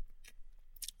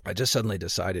 I just suddenly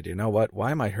decided, you know what? Why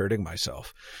am I hurting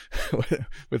myself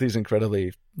with these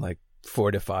incredibly,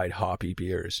 fortified hoppy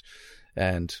beers?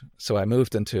 And so I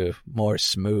moved into more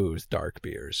smooth dark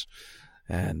beers,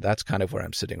 and that's kind of where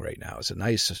I'm sitting right now. It's a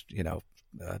nice,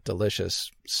 delicious,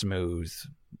 smooth,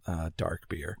 dark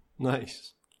beer.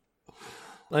 Nice.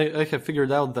 I have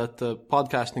figured out that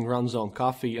podcasting runs on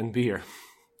coffee and beer,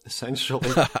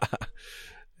 essentially.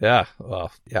 Yeah,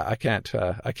 well, yeah, I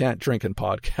can't drink and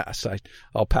podcast.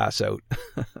 I'll pass out.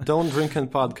 Don't drink and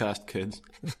podcast, kids.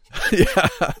 Yeah,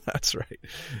 that's right.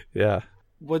 Yeah.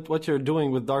 What you're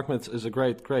doing with Dark Myths is a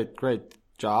great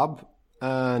job.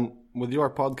 And with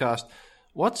your podcast,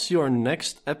 what's your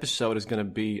next episode is going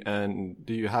to be? And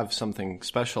do you have something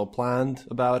special planned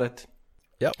about it?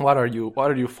 Yep. What are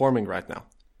you forming right now?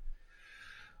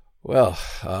 Well,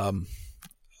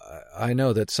 I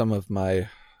know that some of my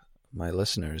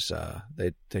listeners,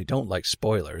 they don't like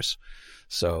spoilers.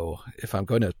 So if I'm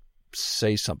going to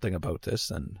say something about this,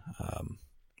 then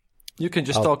you can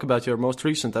just talk about your most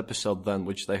recent episode then,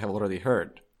 which they have already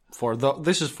heard.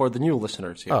 This is for the new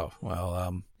listeners here. Oh,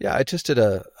 well, yeah, I just did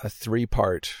a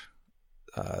 3-part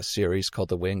series called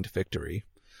The Winged Victory,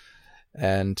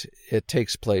 and it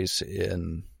takes place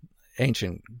in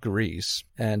ancient Greece,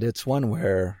 and it's one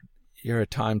where you're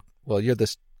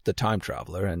the time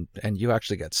traveler, and you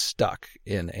actually get stuck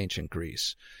in ancient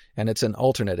Greece. And it's an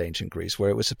alternate ancient Greece where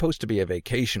it was supposed to be a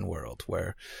vacation world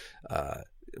where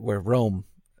Rome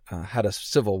had a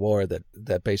civil war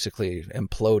that basically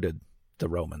imploded the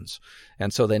Romans.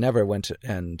 And so they never went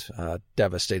and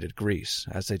devastated Greece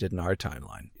as they did in our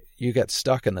timeline. You get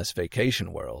stuck in this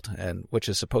vacation world, and which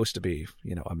is supposed to be,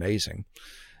 amazing.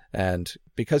 And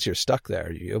because you're stuck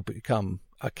there, you become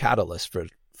a catalyst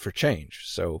for change.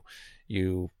 So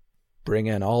you bring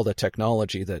in all the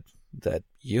technology that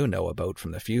you know about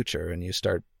from the future, and you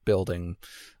start building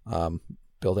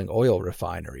oil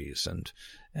refineries,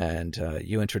 and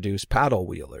you introduce paddle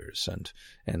wheelers,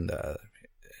 and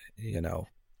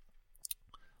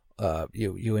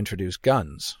you introduce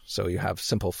guns. So you have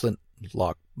simple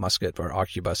flintlock musket or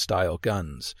arquebus style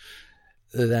guns.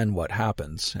 Then what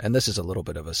happens, and this is a little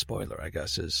bit of a spoiler, I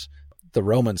guess, is the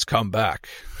Romans come back,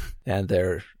 and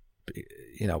they're,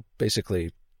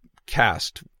 basically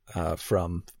cast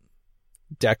from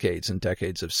decades and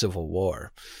decades of civil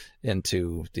war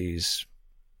into this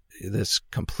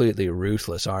completely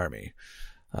ruthless army,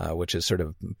 which is sort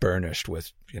of burnished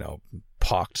with,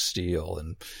 pocked steel,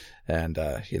 and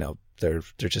they're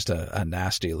just a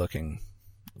nasty looking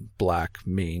black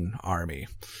mean army,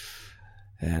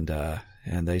 and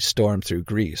they storm through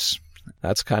Greece.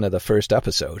 That's kind of the first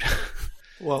episode.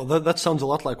 Well, that sounds a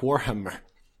lot like Warhammer.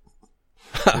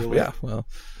 Really? Yeah, well,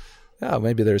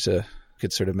 maybe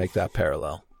could sort of make that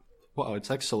parallel. Wow, it's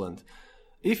excellent.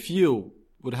 If you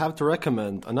would have to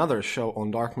recommend another show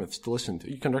on Dark Myths to listen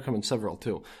to, you can recommend several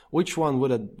too. Which one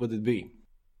would it be?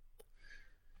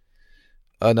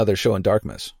 Another show on Dark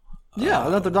Myths? Yeah,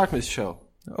 another Dark Myths show.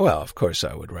 Well, of course,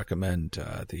 I would recommend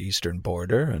The Eastern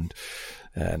Border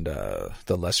and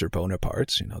The Lesser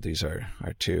Bonapartes. These are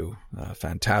two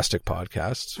fantastic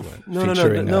podcasts.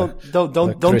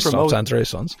 Don't promote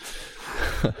Andressons.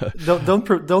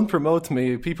 Don't promote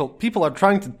me. People are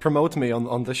trying to promote me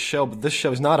on this show, but this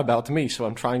show is not about me, so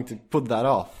I'm trying to put that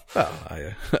off. Well,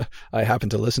 I happen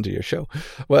to listen to your show.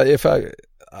 Well, if I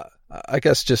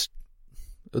guess just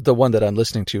the one that I'm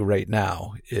listening to right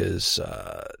now is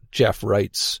Jeff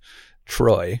Wright's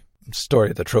Troy,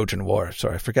 Story of the Trojan War.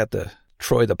 Sorry, I forget the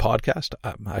Troy the podcast.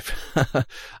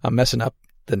 I'm messing up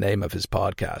the name of his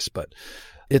podcast, but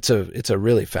it's a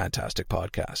really fantastic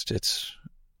podcast.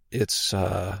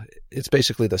 It's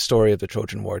basically the story of the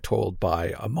Trojan War told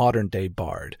by a modern day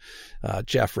bard.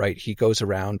 Jeff Wright, he goes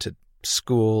around to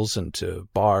schools and to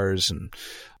bars and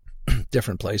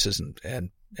different places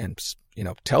and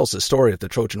tells the story of the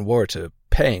Trojan War to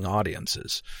paying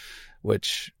audiences,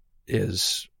 which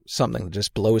is something that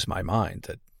just blows my mind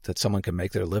that someone can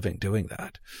make their living doing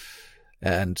that.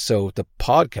 And so the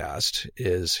podcast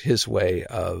is his way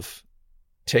of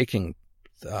taking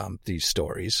these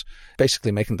stories,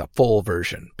 basically making the full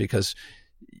version, because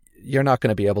you're not going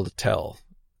to be able to tell,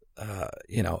 a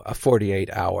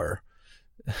 48-hour,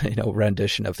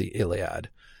 rendition of the Iliad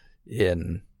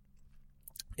in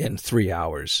 3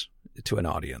 hours to an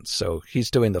audience. So he's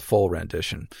doing the full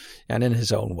rendition and in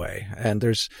his own way.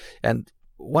 And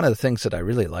one of the things that I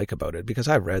really like about it, because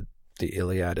I read the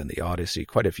Iliad and the Odyssey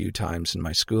quite a few times in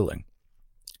my schooling,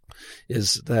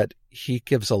 is that he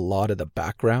gives a lot of the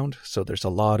background. So there's a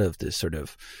lot of this sort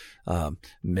of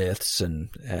myths and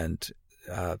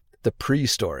the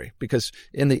pre-story, because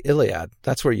in the Iliad,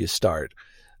 that's where you start.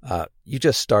 You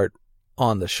just start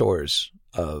on the shores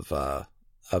of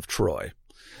Troy,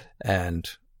 and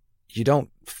you don't.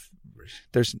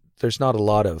 There's not a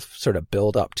lot of sort of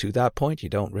build up to that point. You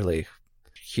don't really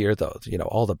hear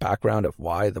all the background of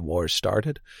why the war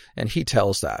started, and he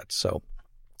tells that. So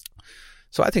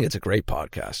I think it's a great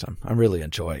podcast. I'm really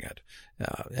enjoying it,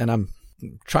 and I'm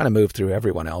trying to move through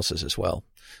everyone else's as well.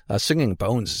 Singing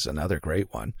Bones is another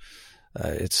great one.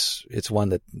 It's one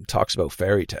that talks about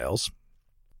fairy tales.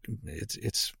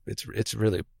 It's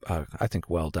really I think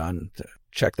well done.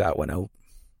 Check that one out.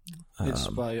 It's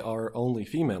by our only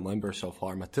female member so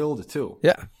far, Matilda, too.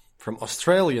 Yeah, from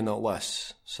Australia, no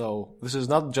less. So this is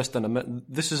not just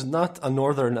this is not a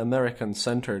Northern American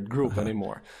centered group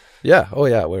anymore. Yeah. Oh,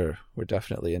 yeah. We're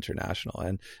definitely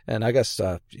international, and I guess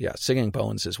Singing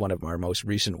Bones is one of our most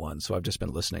recent ones. So I've just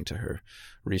been listening to her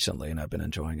recently, and I've been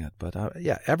enjoying it. But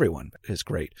everyone is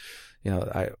great.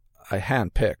 I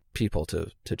handpick people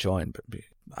to join, but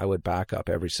I would back up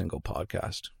every single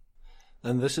podcast.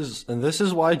 And this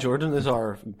is why Jordan is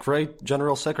our great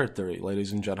general secretary,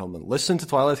 ladies and gentlemen. Listen to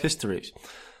Twilight Histories.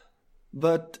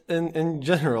 But in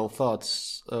general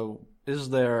thoughts, is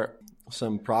there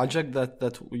some project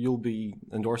that you'll be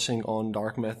endorsing on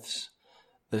Dark Myths?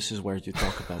 This is where you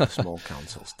talk about the small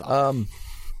council stuff.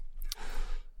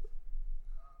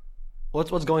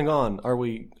 What's going on? Are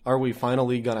we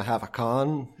finally gonna have a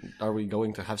con? Are we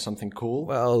going to have something cool?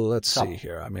 Well, let's see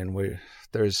here. I mean,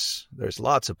 there's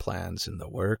lots of plans in the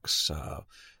works,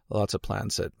 lots of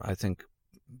plans that I think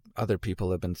other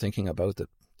people have been thinking about that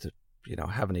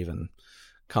haven't even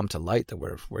come to light, that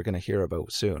we're going to hear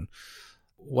about soon.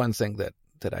 One thing that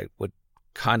I would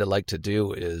kind of like to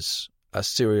do is a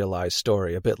serialized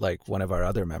story, a bit like one of our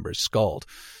other members, Skald,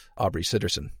 Aubrey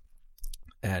Sitterson.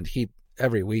 and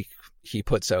every week he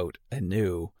puts out a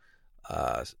new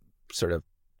sort of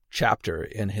chapter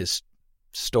in his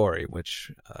story,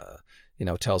 which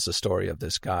tells the story of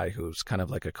this guy who's kind of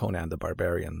like a Conan the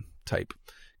Barbarian type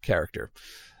character.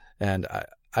 And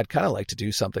I'd kind of like to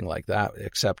do something like that,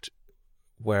 except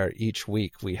where each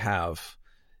week we have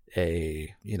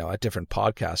a different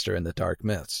podcaster in the Dark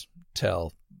Myths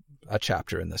tell a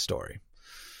chapter in the story.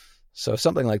 So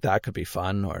something like that could be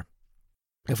fun. Or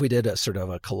if we did a sort of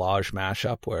a collage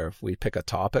mashup where we pick a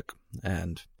topic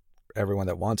and everyone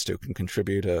that wants to can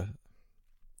contribute a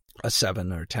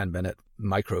 7 or 10 minute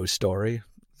micro story,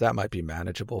 that might be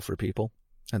manageable for people.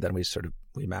 And then we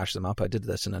mash them up. I did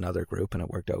this in another group and it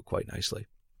worked out quite nicely.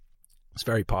 It's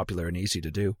very popular and easy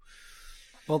to do.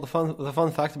 Well, the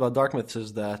fun fact about Dark Myths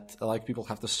is that, like people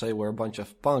have to say, we're a bunch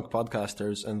of punk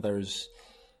podcasters, and there's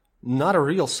not a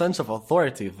real sense of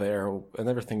authority there, and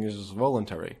everything is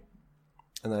voluntary.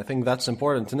 And I think that's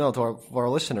important to know to our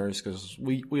listeners, because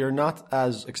we are not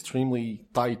as extremely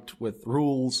tight with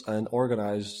rules and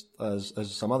organized as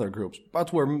some other groups,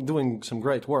 but we're doing some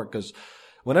great work, because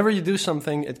whenever you do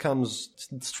something, it comes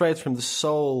straight from the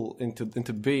soul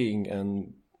into being,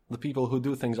 and the people who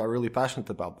do things are really passionate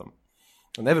about them.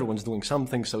 And everyone's doing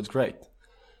something, so it's great.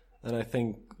 And I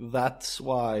think that's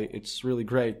why it's really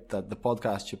great that the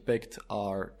podcasts you picked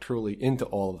are truly into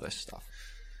all of this stuff.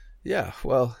 Yeah,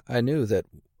 well, I knew that,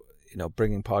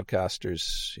 bringing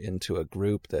podcasters into a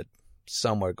group, that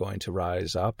some were going to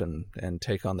rise up and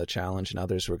take on the challenge and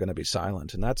others were going to be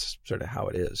silent. And that's sort of how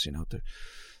it is.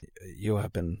 You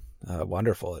have been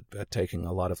wonderful at taking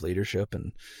a lot of leadership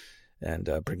and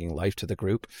bringing life to the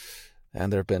group.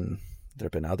 And there have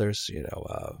been others,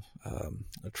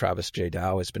 Travis J.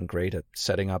 Dow has been great at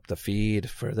setting up the feed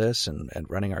for this and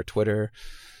running our Twitter.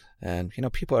 And,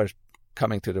 people are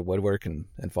coming through the woodwork and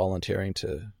volunteering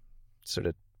to sort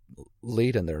of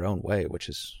lead in their own way, which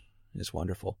is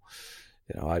wonderful.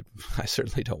 I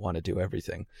certainly don't want to do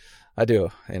everything. I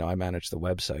do, I manage the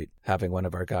website. Having one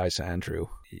of our guys, Andrew,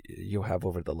 you have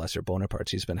over the Lesser Bonapartes,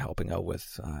 he's been helping out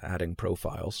with adding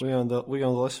profiles. We on the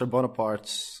Lesser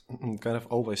Bonapartes kind of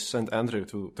always send Andrew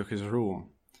to his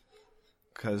room,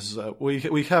 because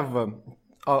we have,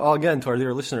 again, to our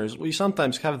dear listeners, we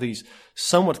sometimes have these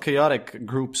somewhat chaotic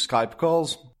group Skype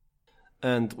calls,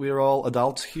 and we're all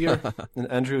adults here,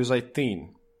 and Andrew is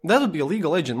 18. That would be a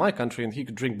legal age in my country, and he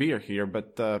could drink beer here,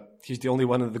 but he's the only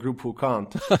one in the group who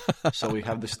can't. So we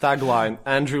have this tagline,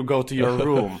 Andrew, go to your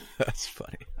room. That's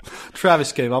funny.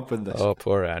 Travis came up with this. Oh,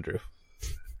 poor Andrew.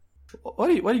 What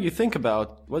do you think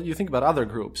about other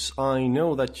groups? I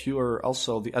know that you are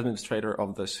also the administrator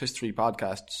of this History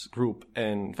Podcasts group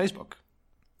in Facebook.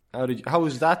 How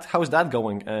is that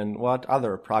going, and what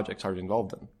other projects are you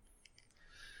involved in?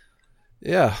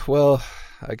 Yeah, well,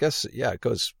 I guess, it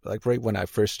goes like right when I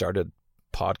first started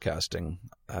podcasting,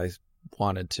 I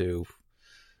wanted to,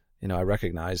 I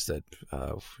recognized that,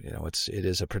 it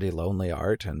is a pretty lonely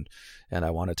art, and I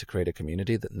wanted to create a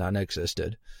community that none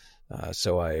existed.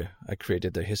 So I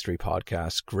created the History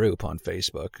Podcast group on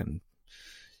Facebook, and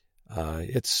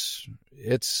it's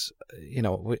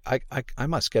I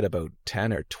must get about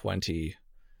 10 or 20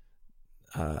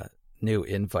 new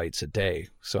invites a day.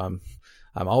 So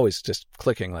I'm always just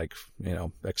clicking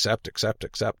accept.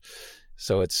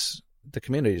 So the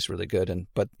community is really good.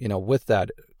 But with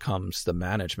that comes the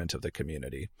management of the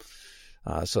community.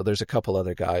 So there's a couple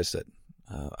other guys that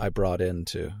I brought in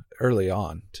early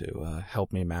on to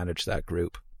help me manage that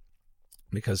group,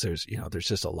 because there's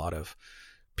just a lot of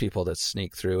people that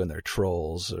sneak through and they're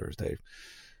trolls, or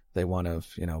they want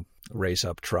to, raise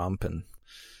up Trump, and,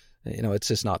 it's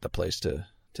just not the place to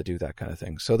do that kind of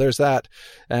thing. So there's that,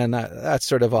 and that's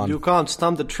sort of on. You can't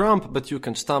stump the Trump, but you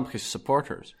can stump his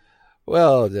supporters.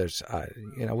 Well, there's,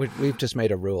 we've just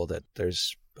made a rule that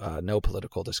there's no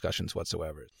political discussions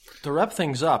whatsoever. To wrap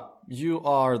things up, you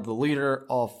are the leader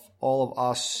of all of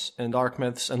us in Dark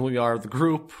Myths, and we are the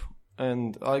group,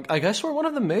 and I guess we're one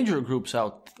of the major groups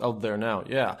out there now,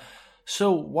 yeah.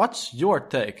 So what's your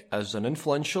take as an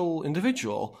influential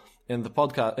individual in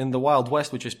the Wild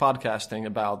West, which is podcasting,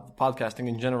 about podcasting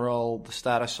in general, the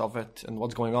status of it, and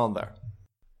what's going on there?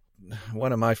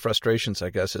 One of my frustrations,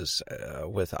 I guess, is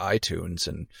with iTunes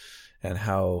and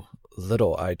how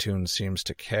little iTunes seems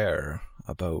to care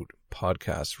about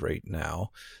podcasts right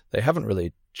now. They haven't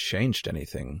really changed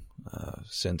anything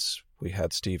since we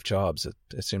had Steve Jobs.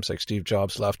 It seems like Steve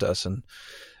Jobs left us, and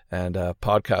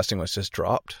podcasting was just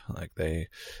dropped.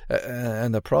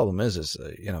 And the problem is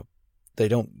they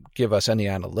don't give us any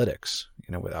analytics.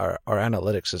 Our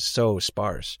analytics is so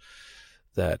sparse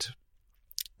that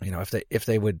if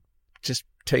they would just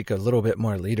take a little bit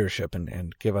more leadership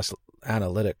and give us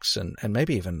analytics and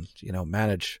maybe even,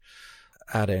 manage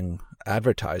adding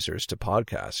advertisers to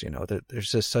podcasts.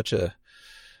 There's just such a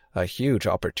huge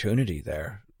opportunity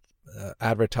there.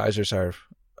 Advertisers are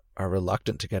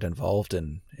reluctant to get involved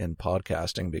in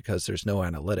podcasting because there's no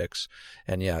analytics,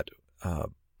 and yet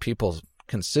people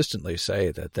consistently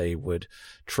say that they would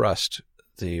trust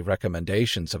the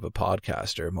recommendations of a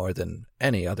podcaster more than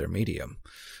any other medium,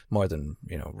 more than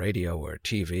radio or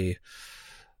TV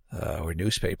or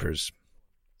newspapers.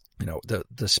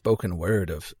 The spoken word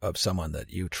of someone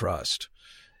that you trust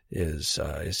is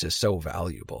just so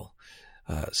valuable.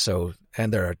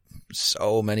 And there are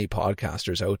so many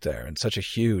podcasters out there and such a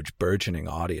huge burgeoning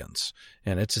audience,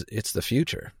 and it's the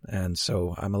future. And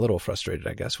so I'm a little frustrated,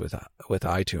 I guess, with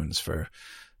iTunes for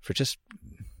just,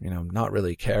 not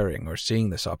really caring or seeing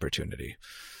this opportunity.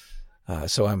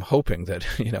 So I'm hoping that,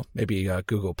 maybe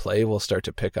Google Play will start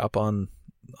to pick up on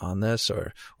this,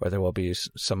 or there will be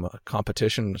some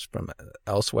competition from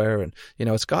elsewhere. And,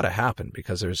 it's got to happen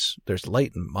because there's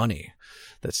latent money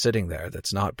that's sitting there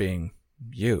that's not being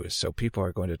used. So people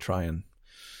are going to try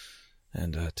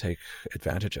and take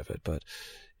advantage of it. But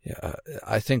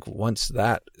I think once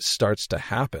that starts to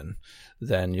happen,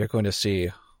 then you're going to see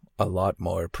a lot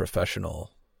more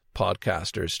professional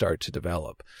podcasters start to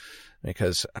develop.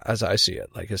 Because as I see it,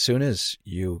 like as soon as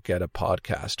you get a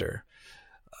podcaster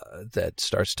that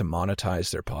starts to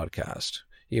monetize their podcast,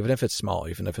 even if it's small,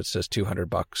 even if it's just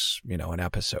 $200, an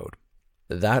episode,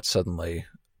 that suddenly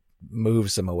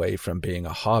moves them away from being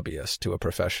a hobbyist to a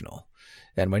professional.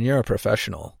 And when you're a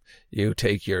professional, you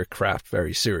take your craft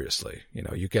very seriously.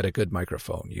 You get a good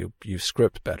microphone, you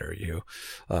script better, you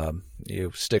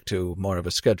stick to more of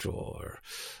a schedule, or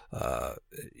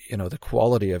the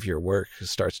quality of your work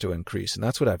starts to increase. And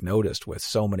that's what I've noticed with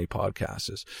so many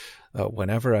podcasts is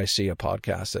whenever I see a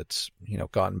podcast that's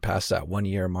gotten past that 1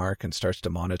 year mark and starts to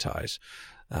monetize,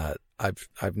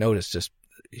 I've noticed just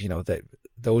that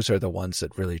those are the ones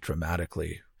that really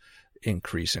dramatically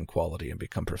increase in quality and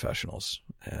become professionals.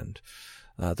 And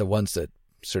the ones that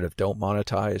sort of don't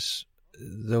monetize,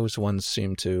 those ones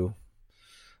seem to,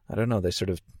 I don't know, they sort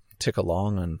of tick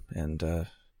along and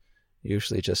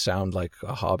usually just sound like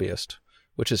a hobbyist,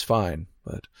 which is fine.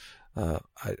 But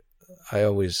I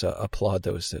always applaud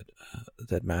those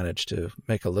that manage to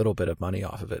make a little bit of money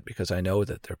off of it, because I know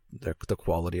that the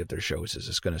quality of their shows is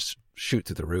just going to shoot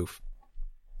through the roof.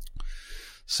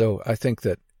 So I think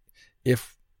that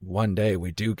if one day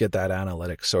we do get that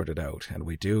analytics sorted out and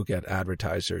we do get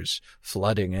advertisers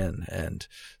flooding in and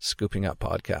scooping up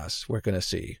podcasts, we're going to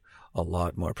see a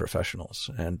lot more professionals.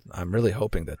 And I'm really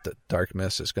hoping that the Dark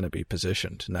Myths is going to be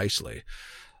positioned nicely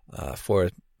for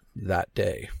that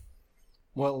day.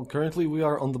 Well, currently we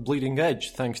are on the bleeding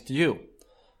edge, thanks to you.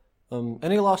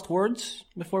 Any last words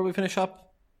before we finish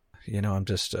up? I'm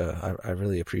just, I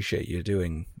really appreciate you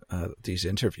doing these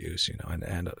interviews,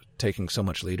 and taking so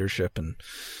much leadership. And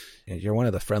you're one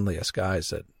of the friendliest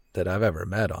guys that I've ever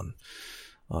met on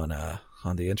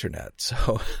the internet.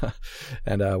 So,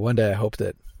 and one day I hope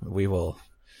that we will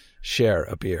share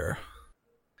a beer,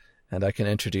 and I can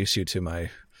introduce you to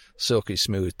my silky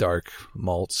smooth dark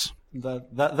malts.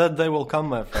 That day will come,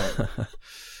 my friend.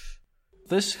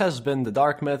 This has been the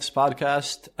Dark Myths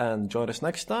podcast, and join us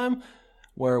next time,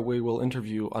 where we will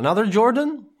interview another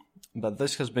Jordan. But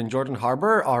this has been Jordan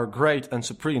Harbour, our great and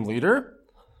supreme leader.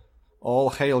 All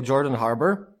hail Jordan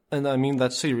Harbour. And I mean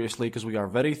that seriously, because we are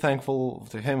very thankful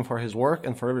to him for his work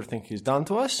and for everything he's done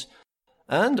to us.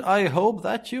 And I hope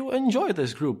that you enjoy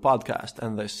this group podcast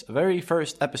and this very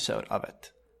first episode of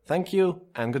it. Thank you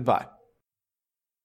and goodbye.